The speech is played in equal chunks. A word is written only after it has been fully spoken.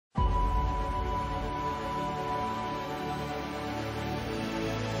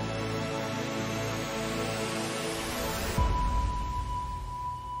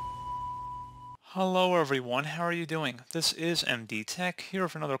Hello everyone, how are you doing? This is MD Tech here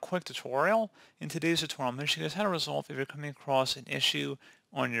for another quick tutorial. In today's tutorial, I'm going to show you guys how to resolve if you're coming across an issue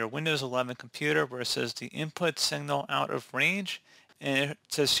on your Windows 11 computer where it says the input signal out of range and it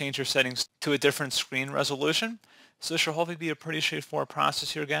says change your settings to a different screen resolution. So this should hopefully be a pretty straightforward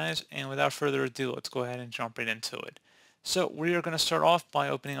process here, guys, and without further ado, let's go ahead and jump right into it. So we are going to start off by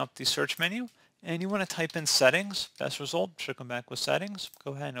opening up the search menu, and you want to type in settings. Best result should come back with settings.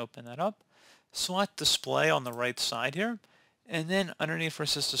 Go ahead and open that up. Select display on the right side here, and then underneath where it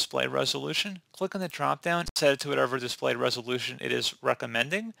says display resolution, click on the drop down, set it to whatever display resolution it is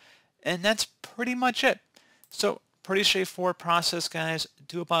recommending, and that's pretty much it. So pretty straightforward process, guys.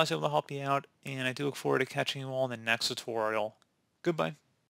 Do hope I was able to help you out, and I do look forward to catching you all in the next tutorial. Goodbye.